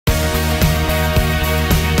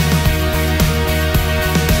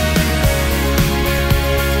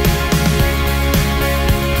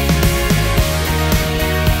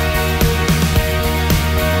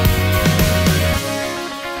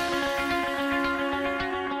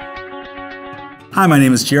Hi, my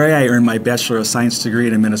name is Jerry. I earned my Bachelor of Science degree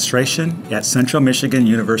in Administration at Central Michigan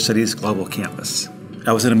University's Global Campus.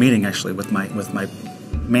 I was in a meeting actually with my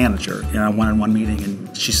manager in a one-on-one meeting,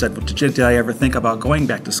 and she said, did I ever think about going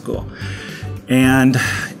back to school? And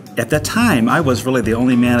at that time, I was really the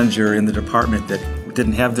only manager in the department that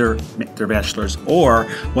didn't have their bachelor's or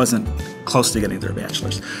wasn't close to getting their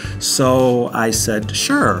bachelor's. So I said,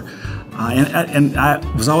 sure. And I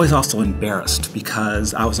was always also embarrassed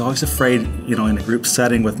because I was always afraid, in a group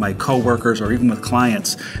setting with my coworkers or even with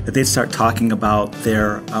clients, that they'd start talking about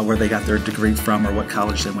where they got their degree from or what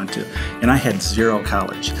college they went to. And I had zero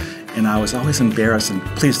college, and I was always embarrassed. And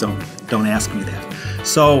please don't ask me that.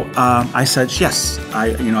 So I said yes.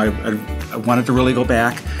 I wanted to really go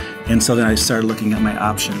back, and so then I started looking at my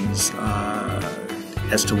options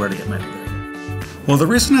as to where to get my degree. Well, the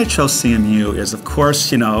reason I chose CMU is, of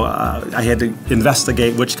course, I had to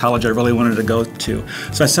investigate which college I really wanted to go to.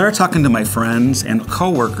 So I started talking to my friends and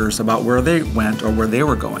coworkers about where they went or where they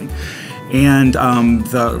were going. And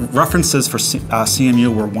the references for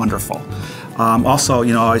CMU were wonderful. Also,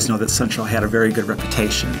 I always know that Central had a very good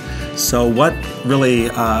reputation. So what really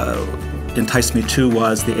enticed me to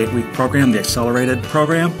was the 8-week program, the accelerated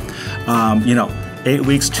program. 8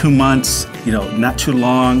 weeks, 2 months, not too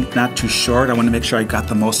long, not too short. I wanted to make sure I got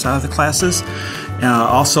the most out of the classes.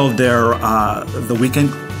 Also, the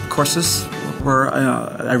weekend courses were,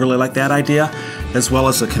 I really like that idea, as well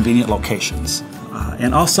as the convenient locations.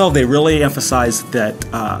 And also, they really emphasized that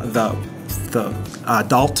the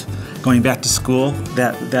adult going back to school,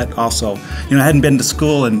 that also, I hadn't been to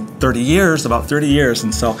school in about 30 years,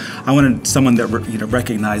 and so I wanted someone that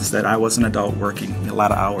recognized that I was an adult working a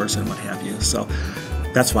lot of hours and what have you. So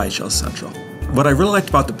that's why I chose Central. What I really liked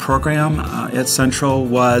about the program at Central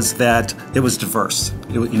was that it was diverse.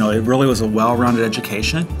 It really was a well-rounded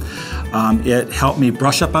education. It helped me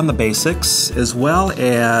brush up on the basics, as well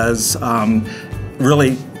as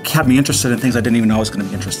really kept me interested in things I didn't even know I was going to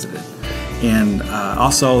be interested in. And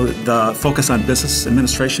also the focus on business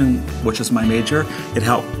administration, which is my major, it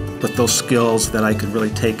helped with those skills that I could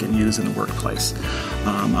really take and use in the workplace.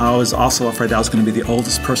 I was also afraid I was going to be the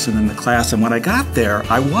oldest person in the class, and when I got there,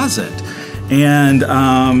 I wasn't. And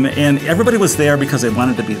everybody was there because they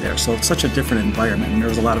wanted to be there. So it's such a different environment, and there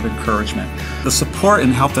was a lot of encouragement. The support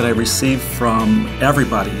and help that I received from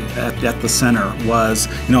everybody at the center was,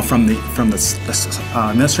 from the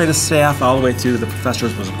administrative staff all the way through the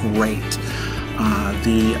professors was great.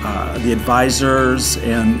 The advisors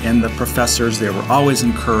and the professors, they were always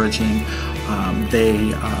encouraging.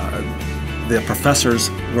 The professors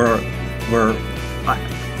were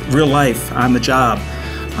real life, on the job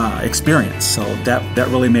experience, so that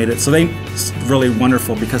really made it. So they really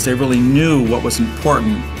wonderful because they really knew what was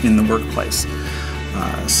important in the workplace.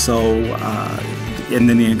 And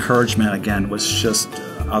then the encouragement again was just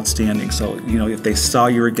outstanding. So if they saw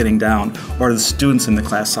you were getting down, or the students in the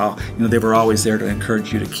class saw, they were always there to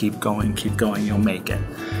encourage you to keep going, you'll make it.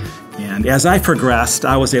 And as I progressed,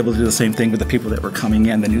 I was able to do the same thing with the people that were coming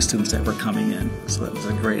in, the new students that were coming in. So that was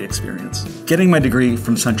a great experience. Getting my degree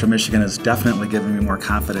from Central Michigan has definitely given me more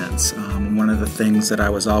confidence. One of the things that I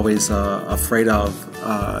was always afraid of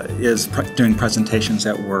is doing presentations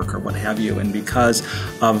at work or what have you. And because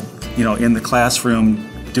of, in the classroom,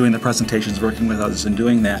 doing the presentations, working with others and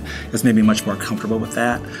doing that has made me much more comfortable with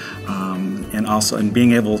that. And also in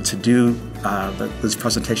being able to do those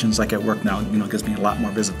presentations like at work now, gives me a lot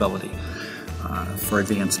more visibility for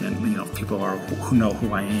advancement. People who know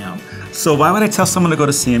who I am. So why would I tell someone to go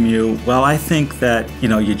to CMU? Well, I think that,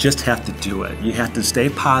 you just have to do it. You have to stay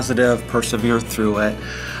positive, persevere through it.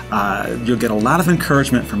 You'll get a lot of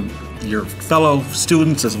encouragement from your fellow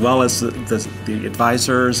students, as well as the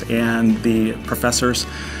advisors and the professors.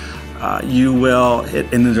 You will,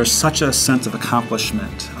 and there's such a sense of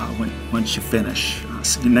accomplishment once you finish.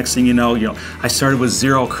 Next thing you know, I started with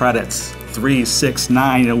 0 credits, 3, 6,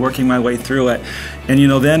 9, working my way through it. And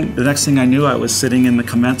then the next thing I knew, I was sitting in the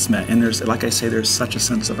commencement, and like I say, there's such a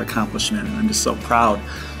sense of accomplishment, and I'm just so proud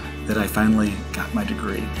that I finally got my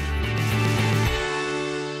degree.